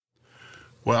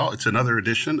Well, it's another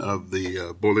edition of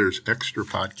the Boilers Extra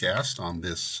podcast on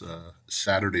this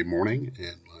Saturday morning,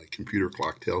 and my computer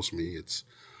clock tells me it's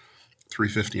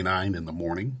 3:59 in the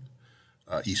morning,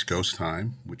 East Coast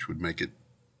time, which would make it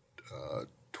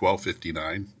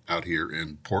 12:59 out here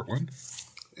in Portland.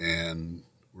 And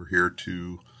we're here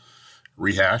to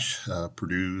rehash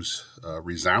Purdue's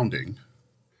resounding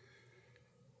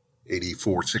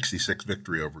 84-66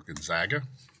 victory over Gonzaga.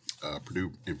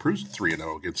 Purdue improves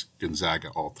 3-0 against Gonzaga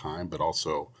all time, but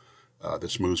also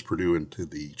this moves Purdue into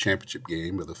the championship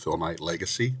game of the Phil Knight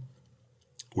Legacy,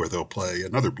 where they'll play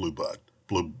another blue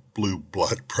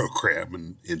blood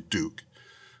program in Duke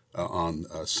on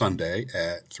Sunday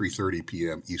at 3:30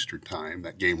 p.m. Eastern Time.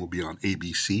 That game will be on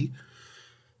ABC.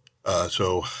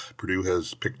 So Purdue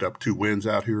has picked up 2 wins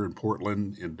out here in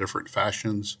Portland in different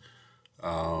fashions,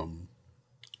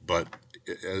 but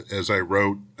as I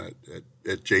wrote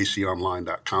at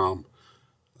jconline.com,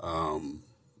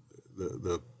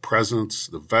 the presence,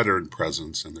 the veteran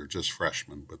presence, and they're just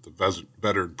freshmen, but the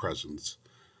veteran presence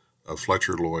of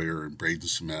Fletcher Loyer and Braden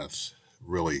Smith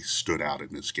really stood out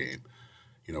in this game.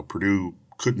 You know, Purdue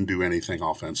couldn't do anything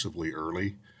offensively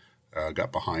early,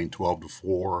 got behind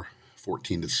 12-4,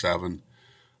 14-7.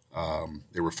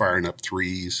 They were firing up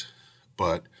threes,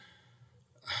 but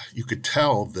you could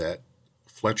tell that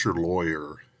Fletcher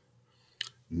Loyer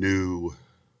knew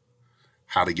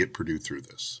how to get Purdue through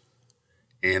this.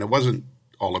 And it wasn't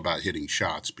all about hitting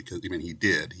shots because, he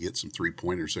did. He hit some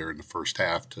 3-pointers there in the first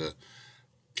half to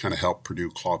kind of help Purdue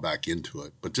claw back into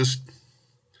it. But just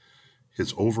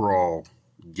his overall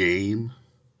game,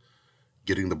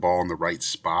 getting the ball in the right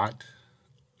spot,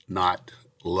 not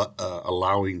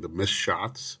allowing the missed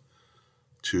shots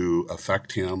to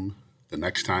affect him the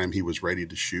next time he was ready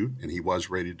to shoot, and he was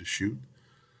ready to shoot.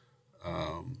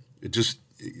 It just,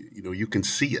 you can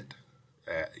see it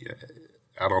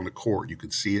out on the court. You can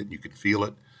see it, you can feel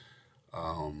it.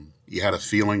 You had a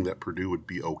feeling that Purdue would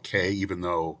be okay, even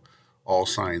though all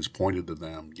signs pointed to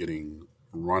them getting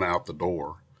run out the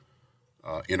door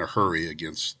in a hurry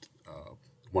against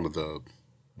one of the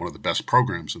best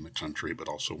programs in the country, but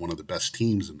also one of the best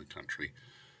teams in the country,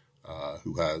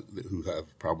 who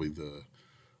have probably the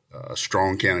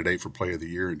strong candidate for Player of the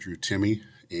Year in Drew Timme,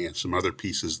 and some other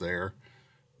pieces there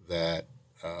that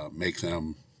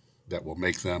will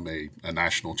make them a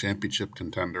national championship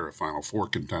contender, a Final Four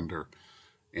contender,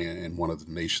 and one of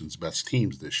the nation's best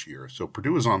teams this year. So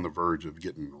Purdue is on the verge of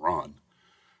getting run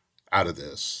out of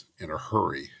this in a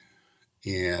hurry,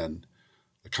 and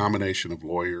the combination of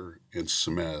Loyer and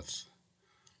Smith,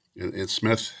 and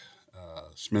Smith's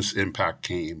impact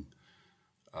came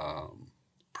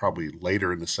probably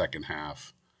later in the second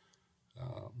half.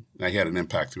 Now, he had an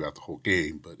impact throughout the whole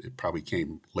game, but it probably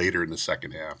came later in the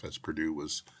second half as Purdue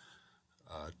was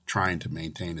trying to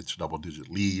maintain its double-digit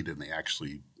lead, and they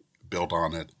actually built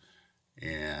on it.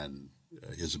 And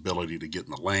his ability to get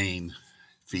in the lane,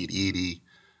 feed Edey,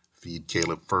 feed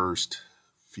Caleb First,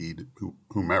 feed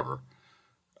whomever,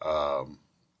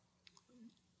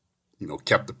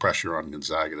 kept the pressure on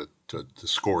Gonzaga to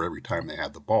score every time they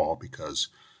had the ball because,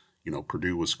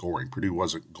 Purdue was scoring. Purdue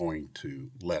wasn't going to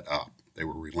let up. They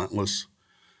were relentless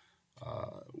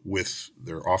with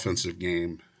their offensive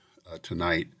game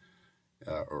tonight,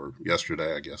 or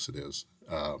yesterday, I guess it is.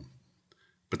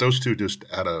 But those two just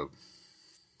had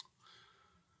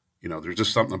there's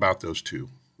just something about those two.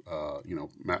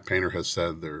 Matt Painter has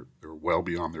said they're well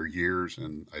beyond their years,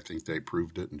 and I think they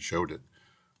proved it and showed it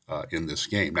in this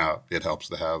game. Now, it helps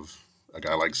to have a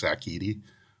guy like Zach Edey,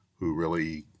 who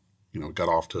really, got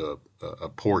off to a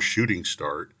poor shooting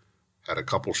start, had a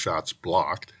couple shots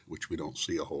blocked, which we don't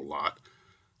see a whole lot.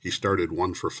 He started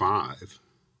 1 for 5,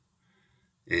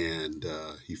 and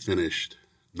he finished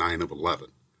 9 of 11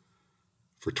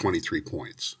 for 23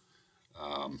 points.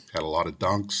 Had a lot of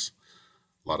dunks,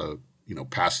 a lot of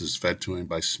passes fed to him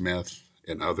by Smith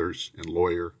and others and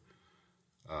Loyer.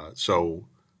 So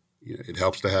it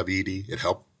helps to have Edey. It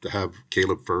helped to have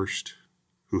Caleb First,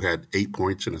 who had 8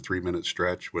 points in a 3-minute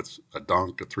stretch with a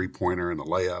dunk, a 3-pointer, and a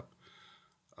layup.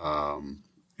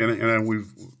 And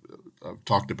we've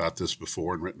talked about this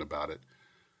before and written about it.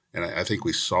 And I think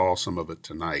we saw some of it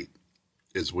tonight,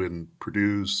 is when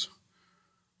Purdue's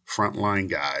frontline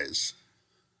guys,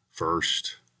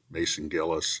 First, Mason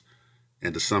Gillis,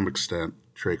 and to some extent,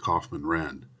 Trey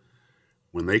Kaufman-Renn,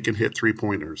 when they can hit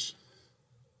 3-pointers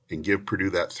and give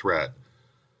Purdue that threat,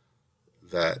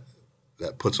 that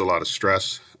puts a lot of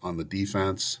stress on the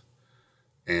defense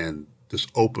and just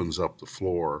opens up the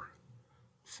floor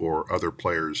for other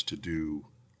players to do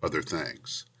other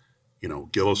things.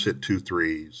 Gillis hit 2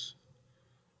 threes.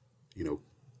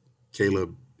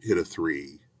 Caleb hit a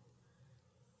 3.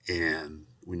 And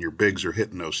when your bigs are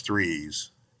hitting those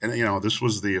threes, and this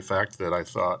was the effect that I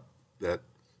thought that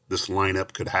this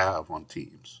lineup could have on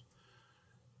teams,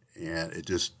 and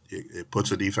it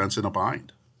puts a defense in a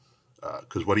bind.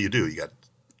 Because what do? You got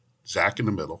Zach in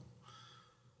the middle.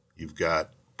 You've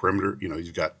got perimeter.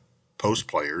 You've got post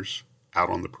players out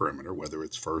on the perimeter, whether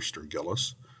it's First or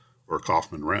Gillis or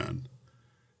Kaufman-Renn,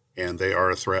 and they are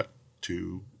a threat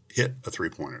to hit a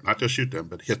three-pointer. Not just shoot them,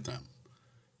 but hit them.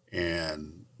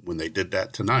 And when they did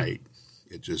that tonight,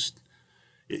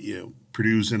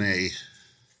 Purdue's in a.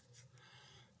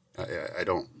 I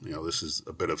don't, this is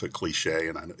a bit of a cliche,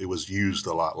 and it was used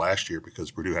a lot last year because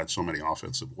Purdue had so many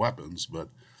offensive weapons, but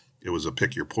it was a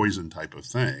pick your poison type of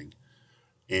thing.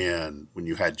 And when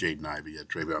you had Jaden Ivey, you had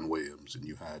Travion Williams, and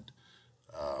you had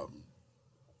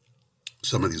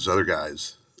some of these other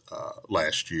guys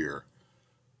last year,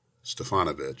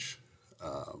 Stefanovic,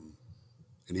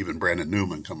 and even Brandon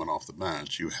Newman coming off the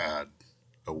bench, you had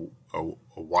a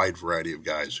wide variety of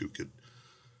guys who could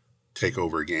take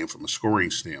over a game from a scoring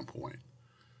standpoint.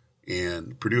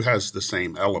 And Purdue has the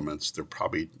same elements. They're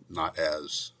probably not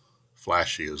as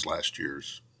flashy as last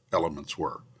year's elements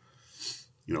were.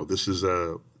 This is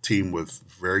a team with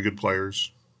very good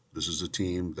players. This is a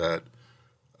team that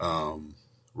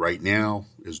right now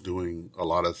is doing a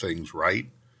lot of things right.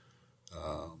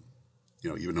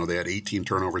 Even though they had 18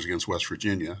 turnovers against West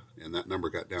Virginia, and that number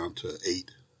got down to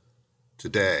 8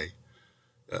 today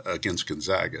against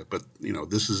Gonzaga. But,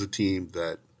 this is a team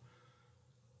that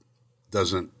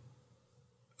doesn't,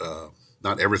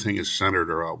 not everything is centered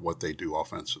around what they do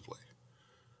offensively.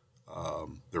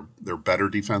 They're better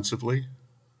defensively,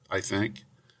 I think.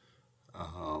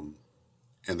 And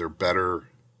they're better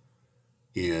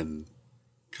in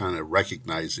kind of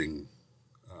recognizing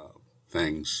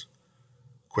things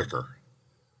quicker,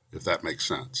 if that makes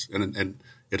sense. And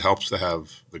it helps to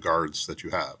have the guards that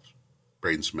you have,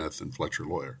 Braden Smith and Fletcher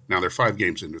Loyer. Now, they're 5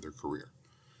 games into their career,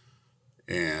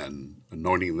 and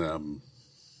anointing them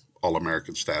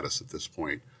All-American status at this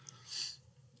point,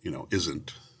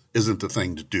 isn't the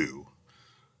thing to do.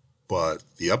 But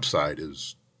the upside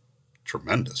is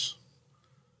tremendous.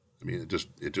 I mean, it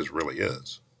just really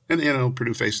is. And,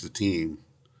 Purdue faced a team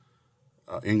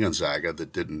in Gonzaga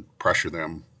that didn't pressure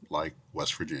them like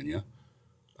West Virginia.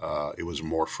 It was a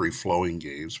more free-flowing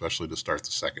game, especially to start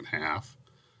the second half.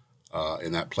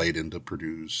 And that played into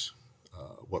Purdue's,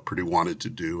 what Purdue wanted to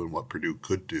do and what Purdue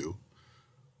could do.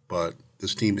 But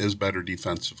this team is better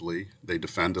defensively. They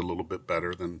defend a little bit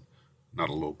better than, not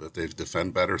a little bit, they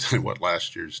defend better than what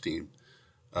last year's team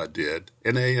did.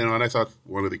 And and I thought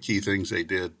one of the key things they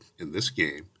did in this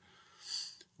game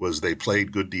was they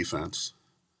played good defense,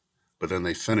 but then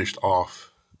they finished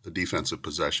off the defensive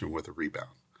possession with a rebound.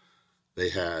 They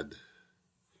had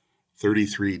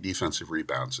 33 defensive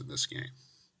rebounds in this game,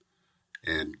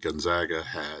 and Gonzaga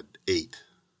had 8.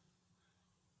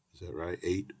 Is that right?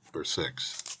 8 or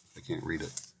 6? I can't read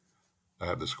it. I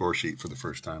have the score sheet for the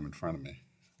first time in front of me,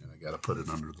 and I got to put it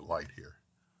under the light here.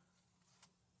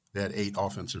 They had 8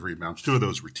 offensive rebounds. 2 of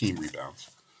those were team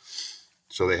rebounds.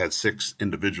 So they had 6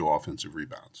 individual offensive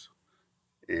rebounds,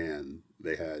 and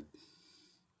they had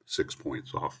 6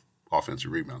 points off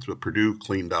offensive rebounds. But Purdue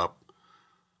cleaned up.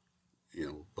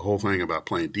 The whole thing about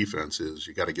playing defense is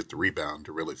you got to get the rebound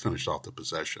to really finish off the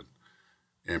possession.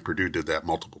 And Purdue did that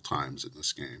multiple times in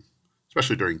this game,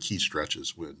 especially during key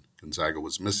stretches when Gonzaga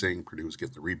was missing. Purdue was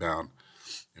getting the rebound,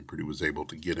 and Purdue was able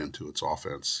to get into its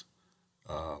offense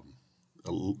a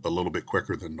little bit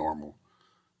quicker than normal.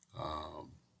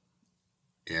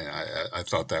 And I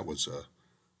thought that was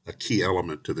a key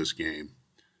element to this game,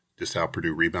 just how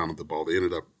Purdue rebounded the ball. They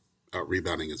ended up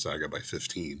out-rebounding Gonzaga by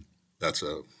 15. That's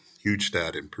a huge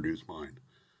stat in Purdue's mind.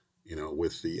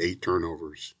 With the 8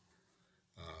 turnovers,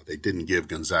 they didn't give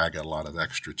Gonzaga a lot of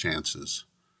extra chances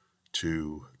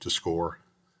to score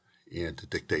and to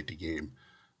dictate the game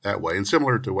that way. And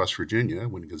similar to West Virginia,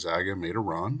 when Gonzaga made a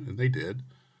run, and they did,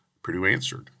 Purdue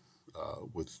answered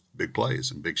with big plays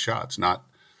and big shots. Not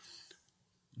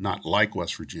like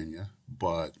West Virginia,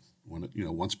 but when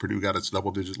once Purdue got its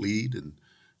double-digit lead and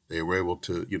they were able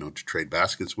to to trade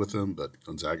baskets with them, but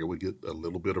Gonzaga would get a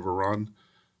little bit of a run.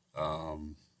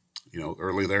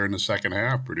 Early there in the second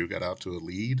half, Purdue got out to a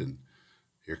lead, and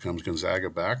here comes Gonzaga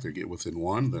back. They get within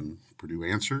 1, then Purdue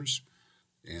answers,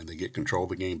 and they get control of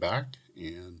the game back,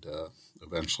 and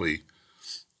eventually,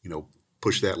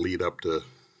 push that lead up to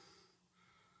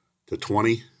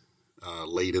 20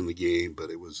 late in the game, but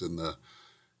it was in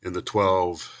the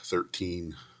 12,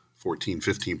 13, 14,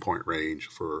 15-point range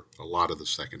for a lot of the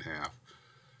second half.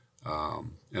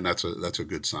 And that's a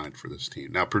good sign for this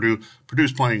team. Now Purdue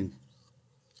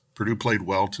played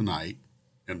well tonight,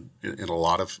 in a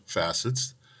lot of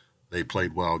facets. They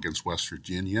played well against West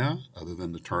Virginia, other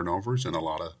than the turnovers in a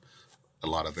lot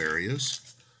of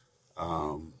areas.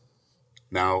 Um,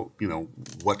 Now,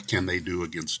 what can they do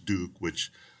against Duke,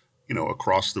 which,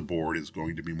 across the board is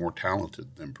going to be more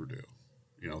talented than Purdue?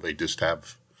 They just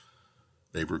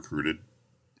they've recruited,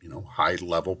 high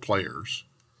level players,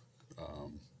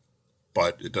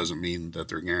 but it doesn't mean that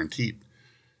they're guaranteed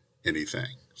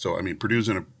anything. So, I mean, Purdue's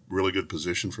in a really good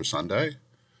position for Sunday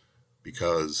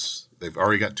because they've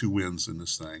already got 2 wins in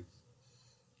this thing.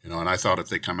 And I thought if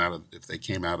they came out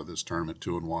of this tournament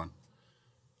 2-1,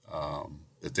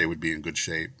 that they would be in good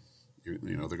shape. They're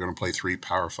going to play 3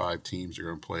 Power 5 teams. They're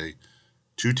going to play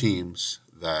 2 teams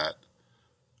that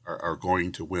are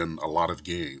going to win a lot of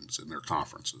games in their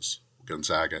conferences,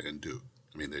 Gonzaga and Duke.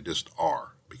 I mean, they just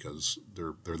are because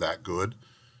they're that good.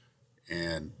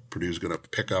 And Purdue's going to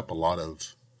pick up a lot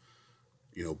of,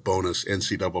 bonus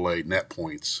NCAA net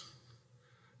points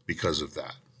because of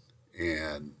that.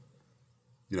 And,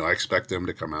 I expect them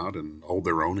to come out and hold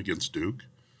their own against Duke.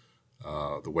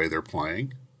 The way they're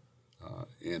playing,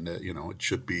 and it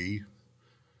should be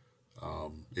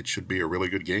a really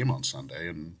good game on Sunday,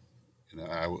 and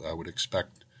I would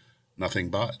expect nothing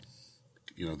but.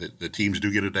 The teams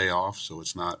do get a day off, so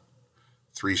it's not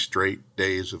 3 straight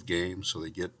days of games, so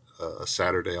they get a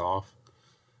Saturday off,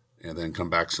 and then come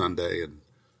back Sunday and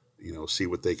see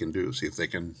what they can do, see if they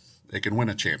can win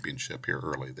a championship here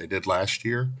early. They did last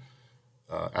year.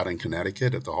 Out in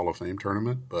Connecticut at the Hall of Fame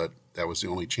tournament, but that was the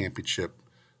only championship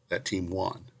that team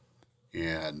won.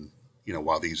 And,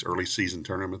 while these early season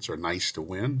tournaments are nice to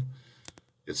win,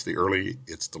 it's the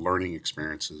learning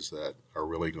experiences that are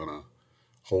really going to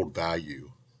hold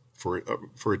value for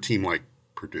a team like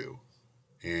Purdue,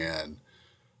 and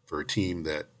for a team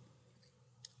that,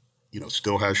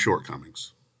 still has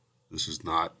shortcomings. This is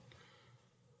not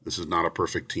a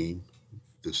perfect team.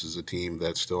 This is a team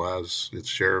that still has its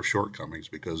share of shortcomings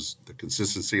because the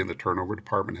consistency in the turnover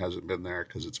department hasn't been there,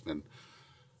 because it's been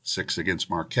 6 against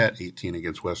Marquette, 18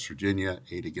 against West Virginia,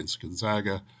 8 against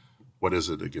Gonzaga. What is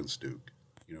it against Duke?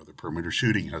 The perimeter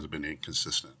shooting has been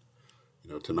inconsistent.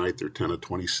 Tonight they're 10 of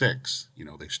 26.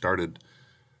 They started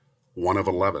 1 of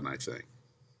 11, I think.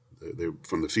 They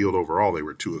from the field overall, they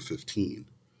were 2 of 15.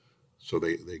 So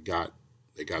they got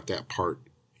that part,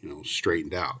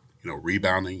 straightened out.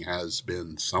 Rebounding has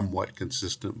been somewhat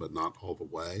consistent, but not all the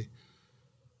way.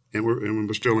 And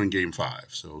we're still in Game 5,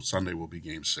 so Sunday will be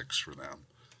Game 6 for them,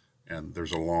 and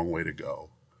there's a long way to go.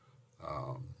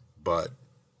 But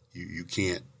you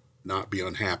can't not be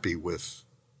unhappy with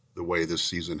the way this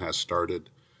season has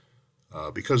started,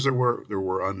 because there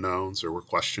were unknowns, there were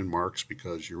question marks,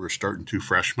 because you were starting 2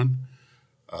 freshmen,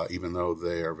 even though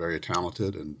they are very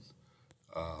talented and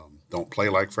don't play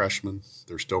like freshmen.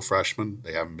 They're still freshmen.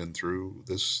 They haven't been through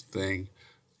this thing.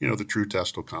 The true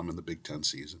test will come in the Big Ten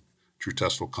season. True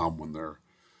test will come when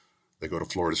they go to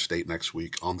Florida State next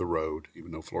week on the road.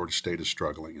 Even though Florida State is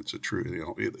struggling, it's a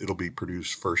true. It'll be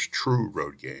Purdue's first true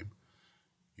road game.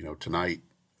 Tonight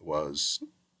was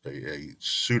a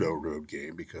pseudo road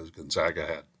game because Gonzaga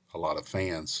had a lot of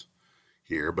fans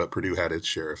here, but Purdue had its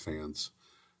share of fans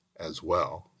as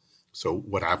well. So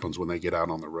what happens when they get out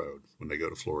on the road, when they go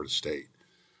to Florida State?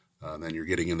 Then you're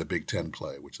getting into Big Ten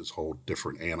play, which is a whole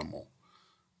different animal,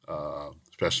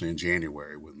 especially in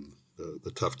January when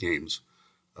the tough games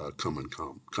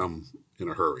come in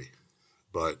a hurry.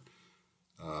 But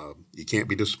you can't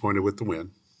be disappointed with the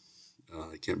win.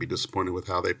 You can't be disappointed with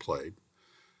how they played.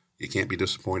 You can't be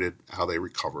disappointed how they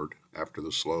recovered after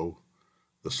the slow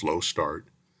start,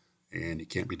 and you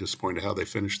can't be disappointed how they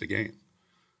finished the game.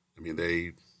 I mean,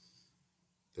 they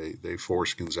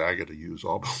forced Gonzaga to use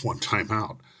all but one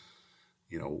timeout,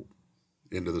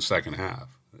 into the second half.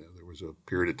 There was a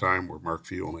period of time where Mark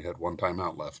Few only had one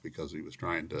timeout left because he was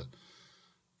trying to,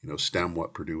 stem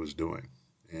what Purdue was doing.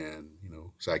 And,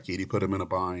 Zach Edey put him in a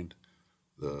bind.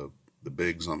 The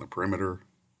bigs on the perimeter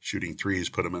shooting threes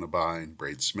put him in a bind.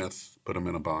 Braden Smith put him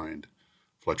in a bind.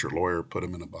 Fletcher Loyer put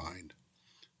him in a bind.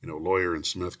 Loyer and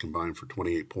Smith combined for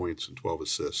 28 points and 12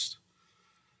 assists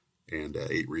and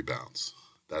 8 rebounds.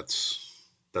 That's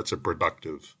a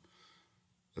productive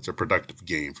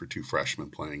game for 2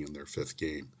 freshmen playing in their 5th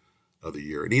game of the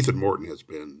year. And Ethan Morton has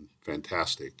been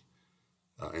fantastic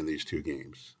in these 2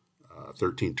 games.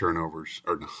 13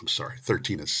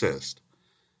 assists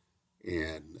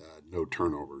and no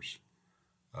turnovers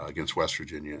against West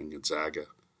Virginia and Gonzaga.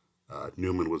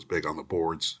 Newman was big on the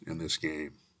boards in this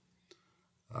game.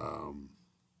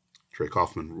 Trey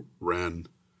Kaufman-Renn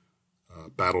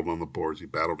battled on the boards. He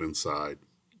battled inside,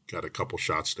 got a couple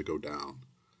shots to go down.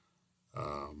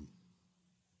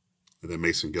 And then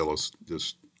Mason Gillis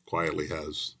just quietly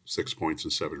has 6 points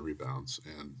and 7 rebounds.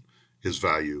 And his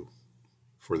value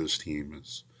for this team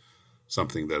is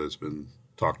something that has been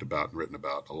talked about and written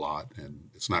about a lot, and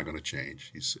it's not going to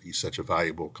change. He's such a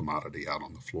valuable commodity out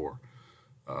on the floor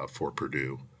for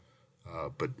Purdue.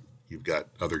 But you've got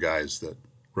other guys that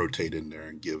rotate in there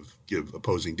and give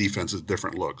opposing defenses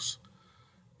different looks,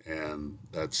 and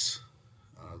that's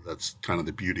kind of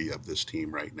the beauty of this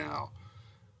team right now.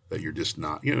 That you're just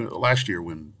not. Last year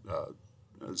when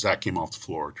Zach came off the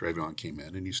floor, Travion came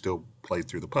in, and you still played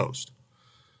through the post.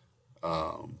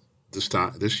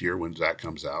 This year when Zach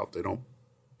comes out, they don't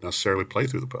necessarily play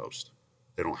through the post.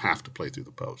 They don't have to play through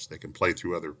the post. They can play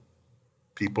through other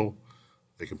people.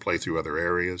 They can play through other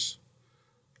areas.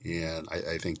 And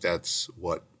I think that's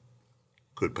what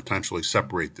could potentially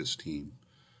separate this team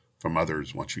from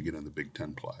others once you get in the Big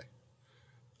Ten play,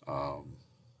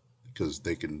 because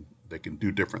they can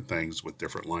do different things with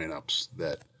different lineups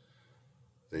that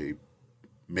they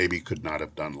maybe could not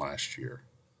have done last year.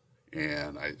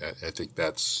 And I think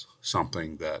that's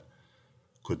something that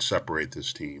could separate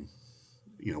this team,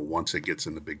 once it gets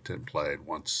in the Big Ten play, and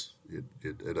once it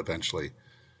eventually,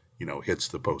 hits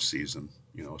the postseason,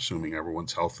 assuming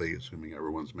everyone's healthy, assuming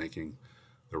everyone's making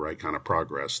the right kind of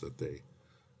progress that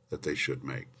they should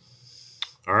make.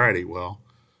 All righty, well,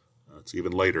 it's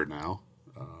even later now.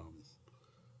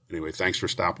 Anyway, thanks for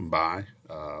stopping by.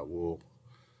 We'll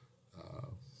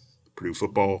Purdue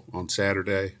football on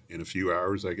Saturday in a few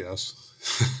hours, I guess.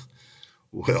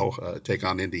 We'll take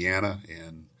on Indiana,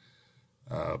 and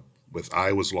with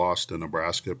Iowa's loss to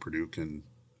Nebraska, Purdue can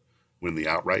win the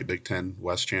outright Big Ten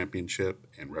West Championship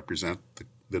and represent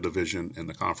the division in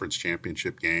the conference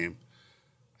championship game.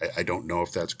 I don't know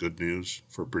if that's good news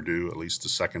for Purdue, at least the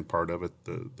second part of it.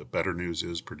 The better news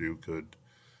is Purdue could,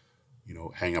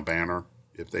 hang a banner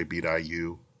if they beat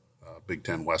IU, Big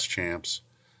Ten West champs.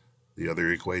 The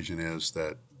other equation is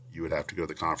that you would have to go to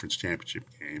the conference championship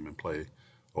game and play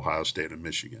Ohio State and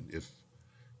Michigan. If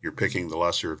you're picking the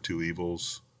lesser of two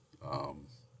evils,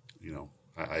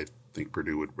 I think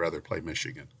Purdue would rather play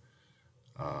Michigan.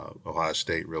 Ohio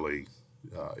State really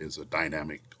is a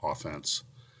dynamic offense,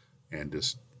 and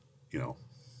just,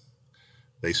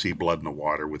 they see blood in the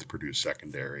water with Purdue's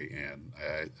secondary, and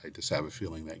I just have a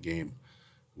feeling that game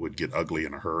would get ugly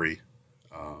in a hurry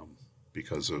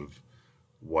because of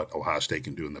what Ohio State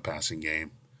can do in the passing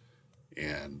game,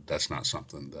 and that's not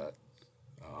something that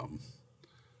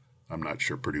I'm not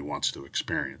sure Purdue wants to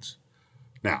experience.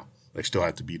 Now, they still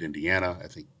have to beat Indiana. I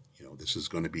think this is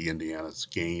going to be Indiana's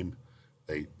game.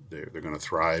 They're going to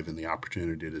thrive in the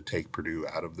opportunity to take Purdue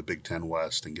out of the Big Ten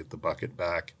West and get the bucket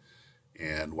back.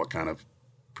 And what kind of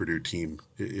Purdue team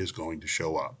is going to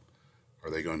show up?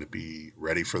 Are they going to be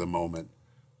ready for the moment,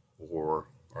 or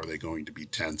are they going to be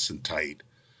tense and tight,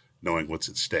 knowing what's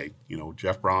at stake?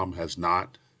 Jeff Brom has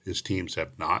not. His teams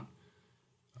have not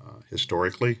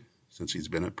historically, since he's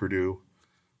been at Purdue,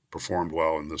 performed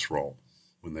well in this role.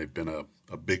 When they've been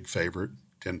a big favorite,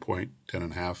 10-point,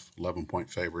 10.5,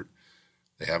 11-point favorite,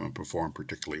 they haven't performed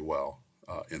particularly well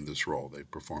in this role. They've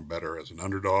performed better as an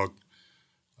underdog.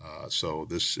 So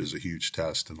this is a huge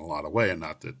test in a lot of ways, and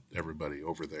not that everybody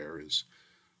over there is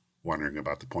wondering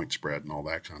about the point spread and all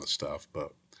that kind of stuff,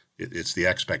 but it's the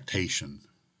expectation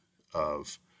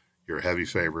of you're a heavy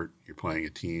favorite, you're playing a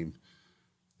team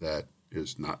that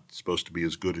is not supposed to be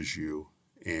as good as you,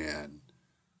 and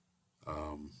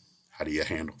how do you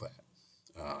handle that?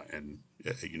 And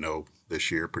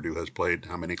this year Purdue has played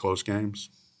how many close games?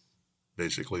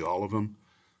 Basically all of them.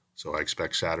 So I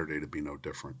expect Saturday to be no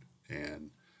different.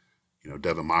 And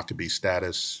Devin Maccabee's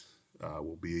status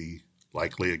will be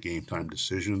likely a game time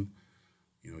decision.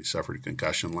 He suffered a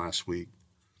concussion last week,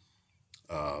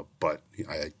 but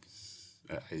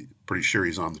I'm pretty sure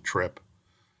he's on the trip.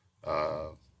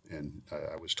 And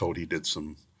I was told he did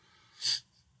some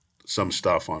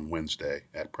stuff on Wednesday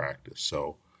at practice.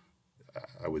 So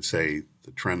I would say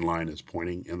the trend line is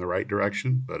pointing in the right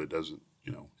direction, but it doesn't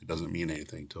mean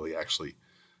anything until he actually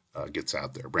gets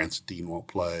out there. Branson Dean won't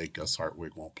play. Gus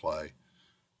Hartwig won't play.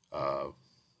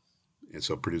 And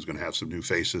so Purdue's going to have some new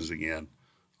faces again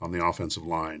on the offensive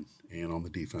line and on the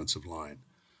defensive line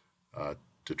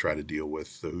to try to deal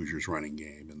with the Hoosiers' running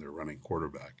game and their running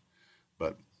quarterback.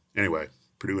 But anyway,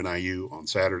 Purdue and IU on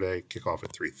Saturday, kickoff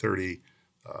at 3:30.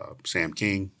 Sam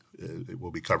King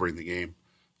will be covering the game,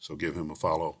 so give him a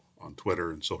follow on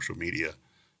Twitter and social media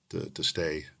to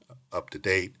stay up to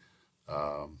date.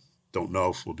 Don't know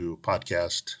if we'll do a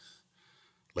podcast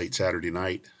late Saturday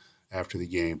night after the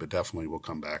game, but definitely we'll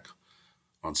come back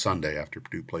on Sunday after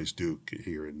Purdue plays Duke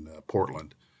here in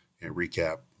Portland and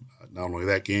recap not only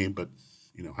that game, but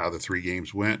how the three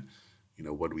games went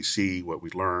what do we see, what we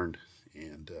learned,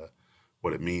 and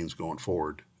what it means going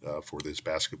forward for this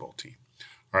basketball team.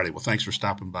 All righty. Well, thanks for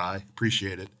stopping by.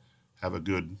 Appreciate it. Have a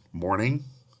good morning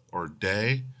or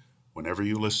day whenever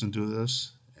you listen to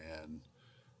this, and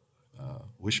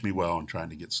wish me well in trying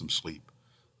to get some sleep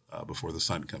before the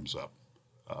sun comes up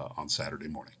on Saturday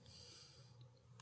morning.